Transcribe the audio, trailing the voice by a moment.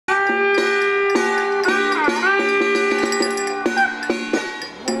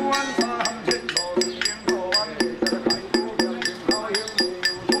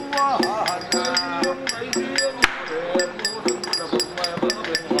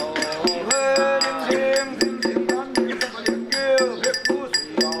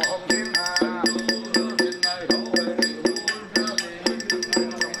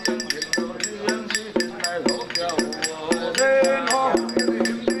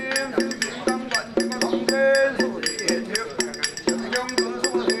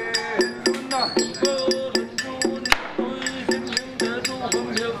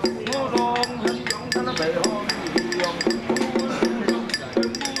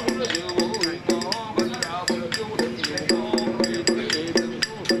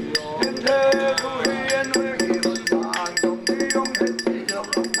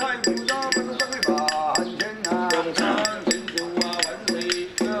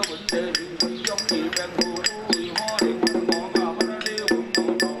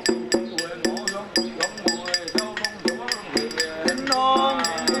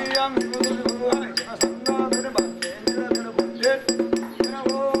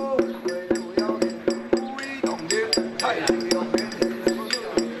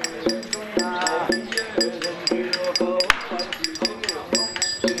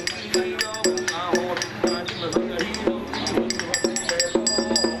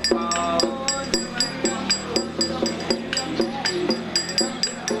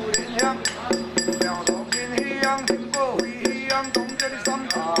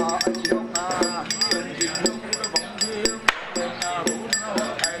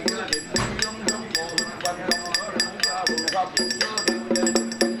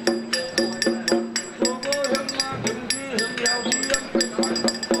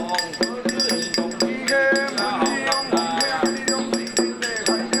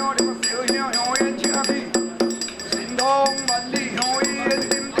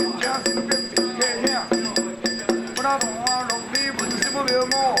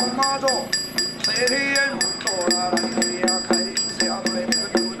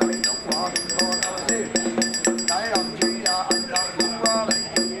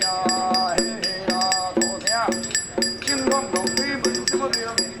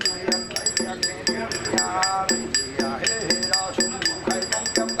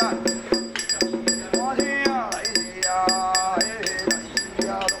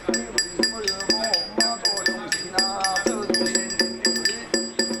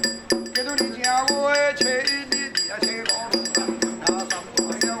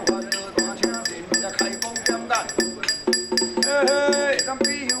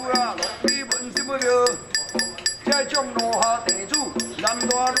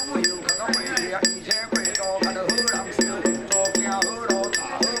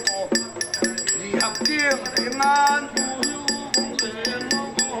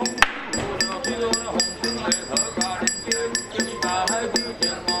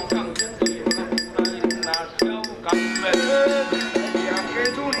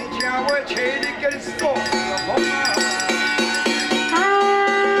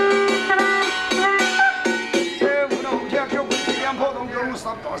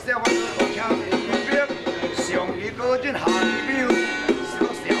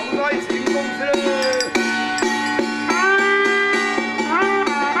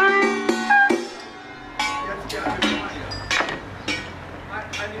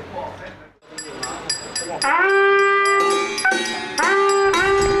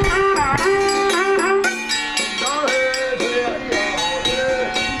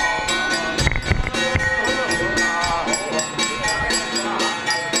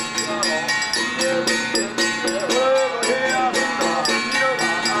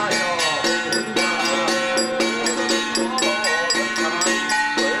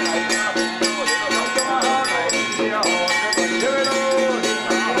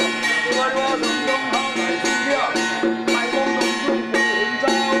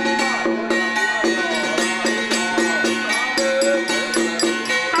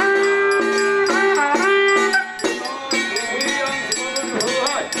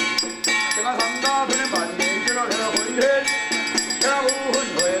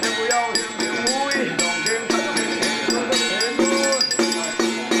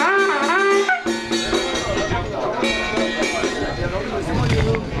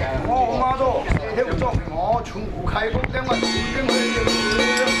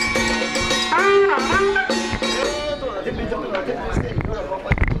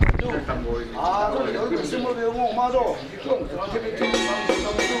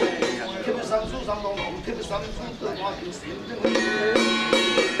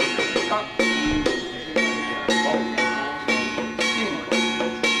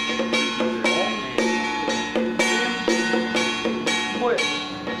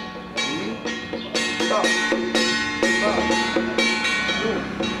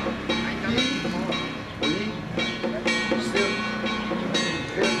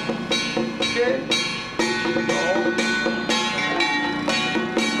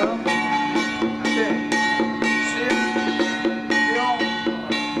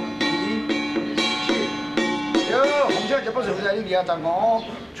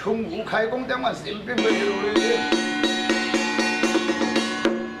春湖开工点完，身边没有嘞。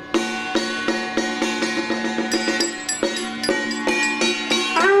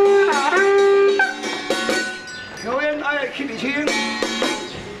表演爱气清，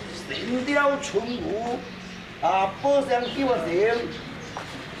神雕春湖宝相叫我成。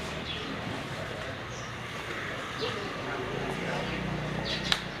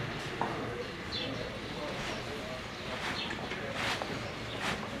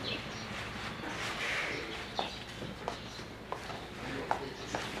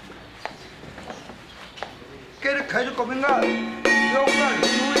开始国民党，用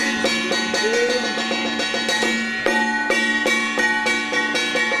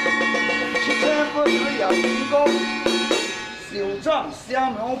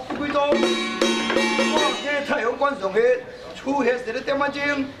光不归宗。我家太阳观上去，出现12点半钟，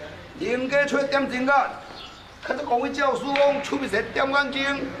人家出点钟间。看这公会教书讲，出面时点眼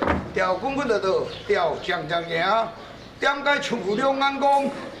睛，调滚滚的道，调将将赢，点解出乎两眼光？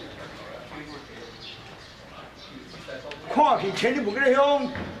看起千里不给香，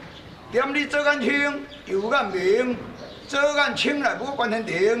点你左眼青，右眼明，左眼青来不过关天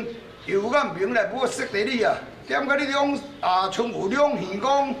庭，右眼明来不过识地理啊！点解你两春有两耳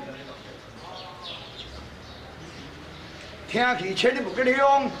光？听起千里不给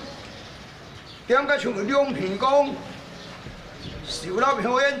香。 点解像两片光？受老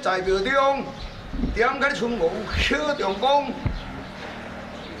表演在庙中，点解你像无小中光？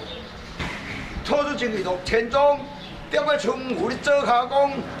拖出正义落天中，点解像有你左下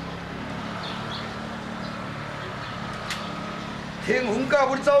光？天云教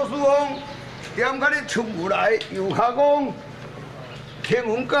有你走四方，点解你像有来右下光？天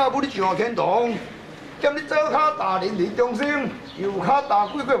云教有你上天堂，点你左脚踏人力中生，右脚踏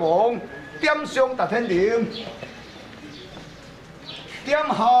鬼鬼王。 点上达天庭，点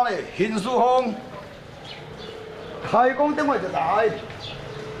下咧现四方，开工点位就大，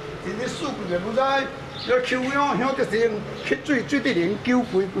今日数据不知，要求养享德性，乞水水得灵，求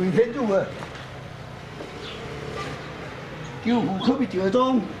贵贵天主啊！求富可比绝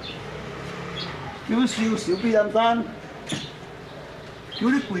中，求寿寿比南山，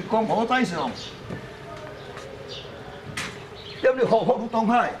求你贵光普在上，点你福福如东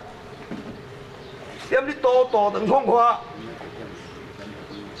海。 点你多多长痛快，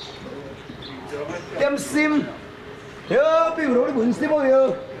点心，哟，比如你问心么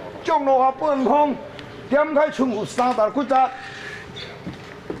哟，降落下不能空，点开春有3大骨折，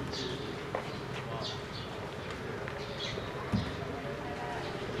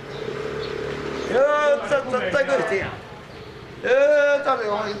哟，再个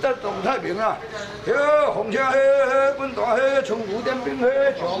一再动太平啊，哟，红车滚大春有点兵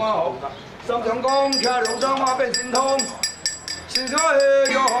叫马好。 三长江骑龙舟马变神通，新车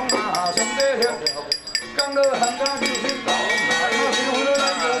摇风马上地跳，江乐汉家救心岛，我是为了咱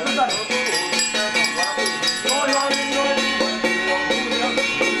做主战。我要民族民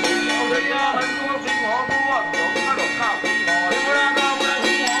族，我呀很多生活不忘，我们老家不忘，我呀家我来生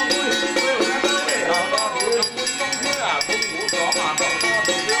活对，我呀家对好多对，我冬天啊，中午做嘛做嘛做。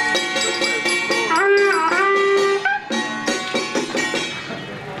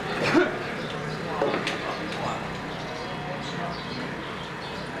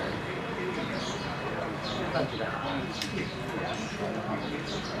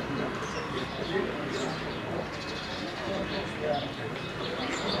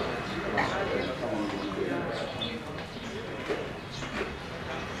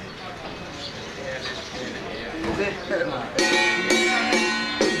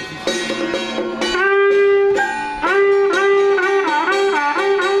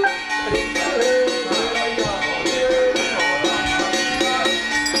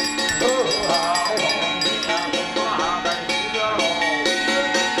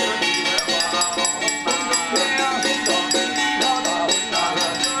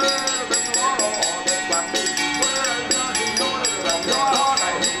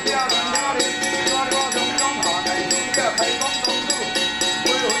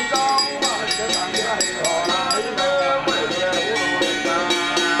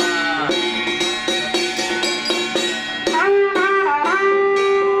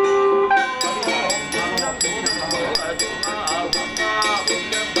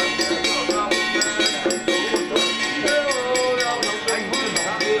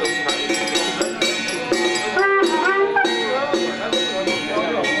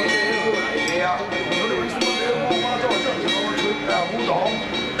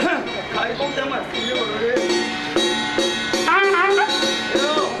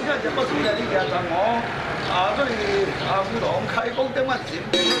 古董开工点啊，前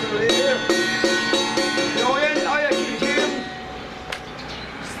面嗰度表演哎呀，轻轻，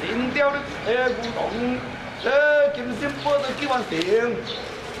神雕的古董，金身宝都几万顶，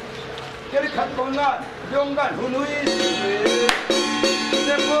叫你看光眼，两眼昏灰，这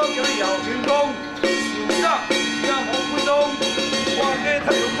宝叫你摇成功，手掌也无几动，我家太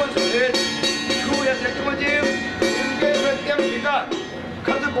阳管上去，出现一点钟，人家出点时间。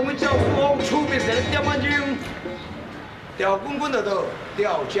 看这公园教书房，出面是点眼睛，调滚滚的道，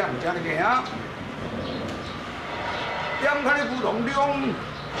调将将的行。点开的古董两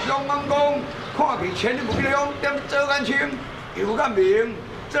眼光，看起千里不比亮。点左眼青，右眼明，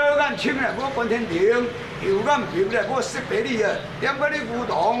左眼青来我观天庭，右眼明来我识地理啊。点开的古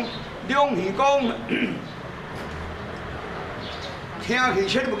董两耳光，天听起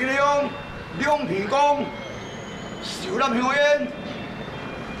千不吉利两片讲，受难香烟，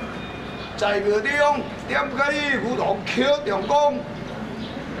在庙中点解你梧桐敲重讲，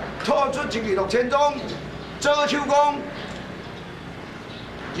吐出16000宗，左手讲，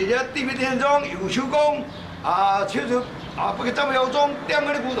日日地面天中右手讲，手出不给3秒钟，点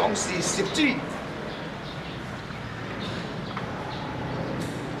解你梧桐是10指。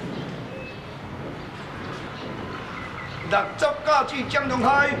 60甲子蒋中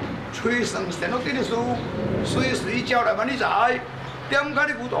海，吹算神乐地的书，随时招来万里财。点解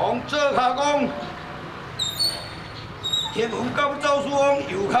你梧桐左骹讲，天云到走书王，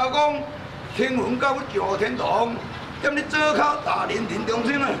右骹讲，天云到上天堂。点你左骹大连天中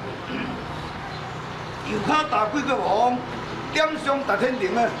心啊，右骹大鬼国王，点上大天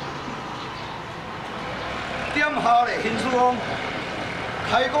庭啊，点下咧新书王，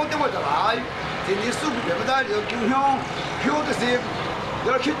开讲点我就来。 今日数不平不在，就求香，求得食，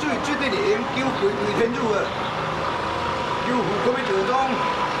要去水水得灵，求贵贵天主啊，求富可以得中，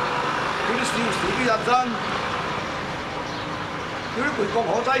求你修持比人山，求你贵公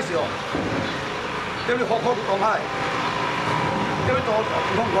好宰相，叫你福福东海，叫你多多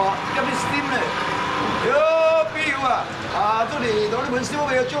风花，叫你心嘞，有必要做你到你们小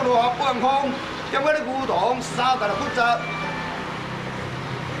庙照落下不人空，叫我你梧桐3大复杂。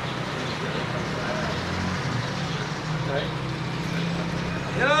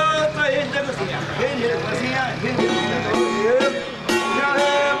 再现这个声，现这个声，现这个声，呀嘿，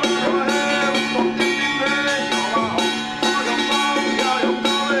我嘿，东京兵嘿，小马红，马上放呀，用刀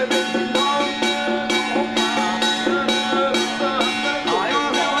嘿变金光，红马，哎呀，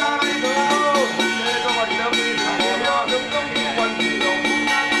我来来走，这个我了不起，我中中关子龙，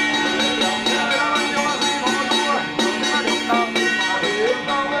这个咱就把水毛多，这个用刀，马蹄刀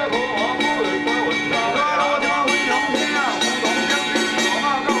嘿，火火火嘿，火火刀，我这回红天啊，红东江兵。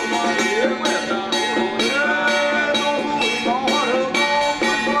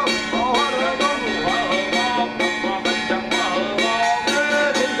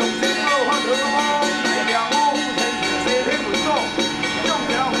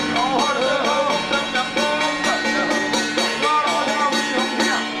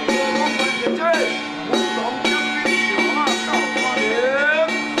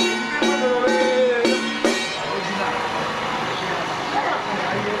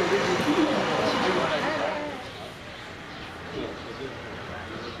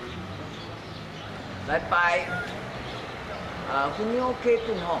 来拜供养家眷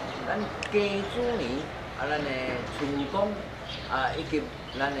吼，咱家主年咱的春公以及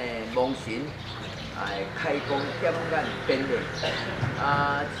咱的亡神开工点眼典礼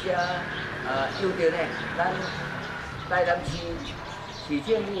且又着呢，咱台南市市政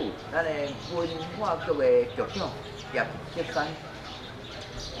府咱的文化局的局长叶德山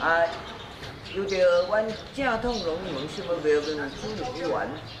又着阮正统龙门圣母庙跟主任委员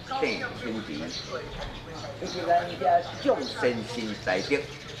郑清池，以及咱遮众先神大德，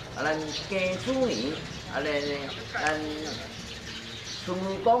咱家主年咱春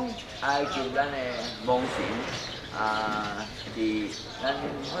公以及咱的亡神伫咱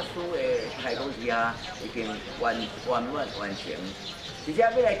法师的开工之下已经圆满完成。 而且要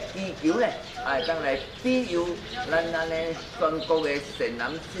来祈求呢，当来庇佑咱的全国的善男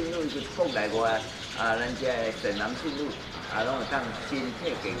信女，以及国内外咱这善男信女拢会当身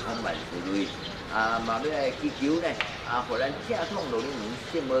体健康万事如意。嘛要来祈求呢，互咱正统罗灵门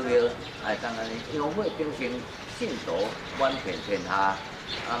圣母庙当咱香火鼎盛，信徒满遍天下。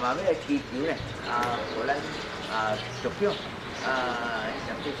嘛要来祈求呢，互咱局长叶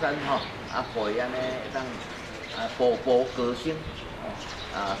德山吼，互伊安尼会当步步高升。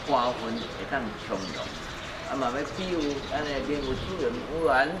 官运会当从容，嘛要庇佑咱的民务主任委员，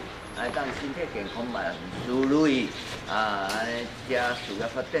当身体健康万事如意，遮事业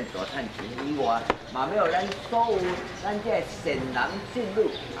发展大赚钱以外，嘛要咱所有咱这善男信女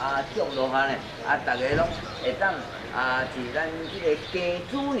种落下呢，大家拢会当是咱这个家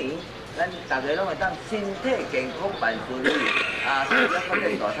主年，咱大家拢会当身体健康万事如意，事业发展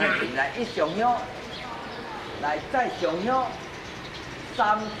大赚钱，来一上香，来再上香。 3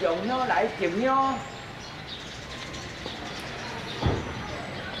上香来敬香，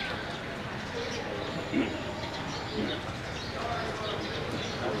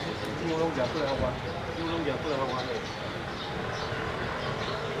乌龙茶最好玩，乌龙茶最好玩的。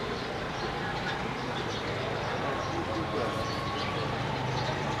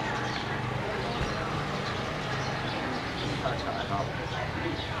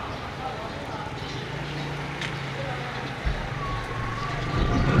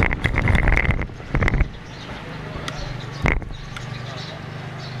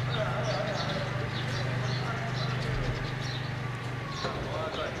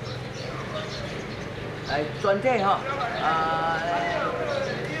来全体吼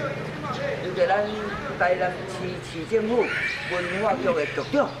有个咱台南市政府文化局的局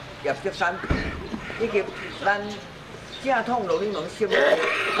长叶德山，以及咱正统罗里门新闻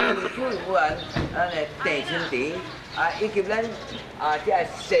主任委员郑清池，以及咱这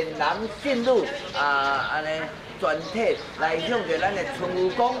善男信女安尼全体来向着咱的春雨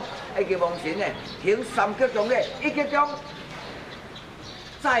宫以及王神行三级中的一级中、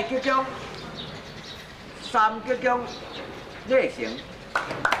再级中、三级中礼成。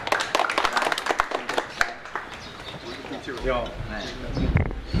有。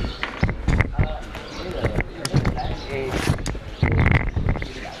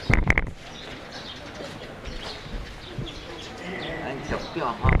咱局长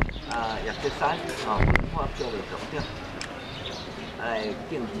哈，叶德山文化局的局长来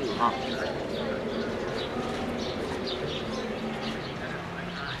敬酒哈。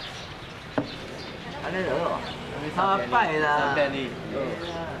安尼就好，3摆啦。3摆哩。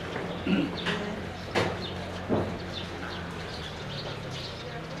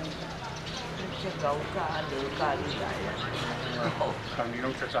这高价、落价你来啊！当年拢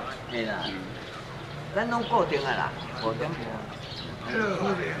出啥？嘿啦，咱拢固定啊啦，5点半。好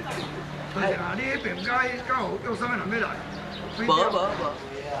势，但是你迄边甲有啥物人要来？无。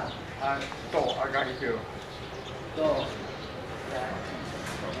到甲伊叫。到。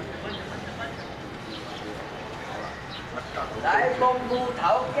来，公牛头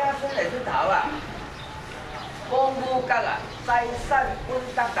加身来出头啊！公牛角啊，财产稳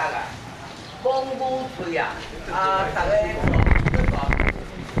当当啊！公牛嘴啊，大家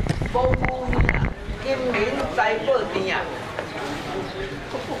公牛耳啊，金银财宝店啊！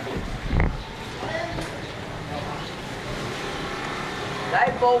来，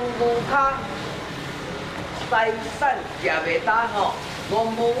公牛骹，财产食袂干吼，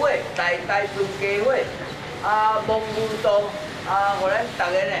公牛尾代代存家伙。蒙牛道互咱大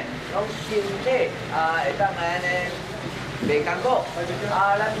家呢，拢身体会当安尼袂艰苦，咱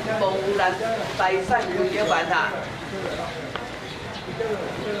蒙牛咱财产规条万下。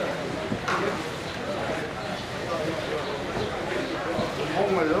蒙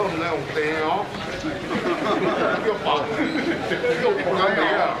的时候唔能用病哦，又绑又不干没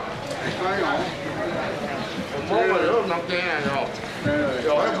啊，蒙的时候唔能惊啊哟，有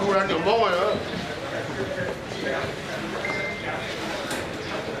迄忽然就蒙的时候。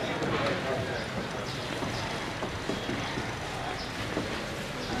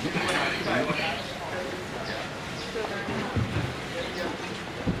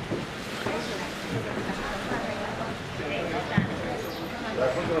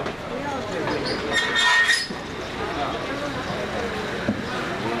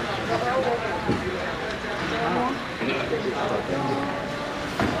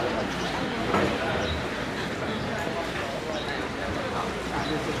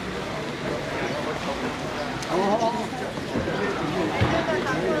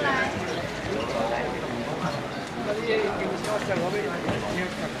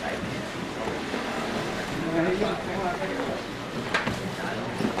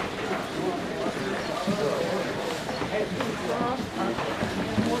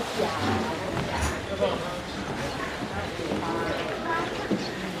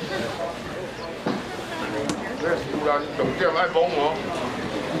忽然重点爱蒙哦，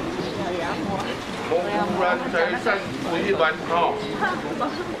蒙忽然财产归万吼。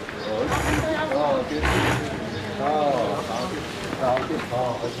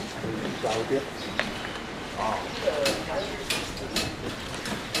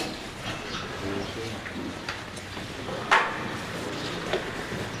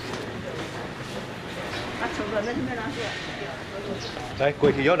来，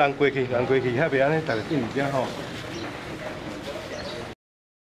过去有人过去，遐边安尼，大家进入遮吼。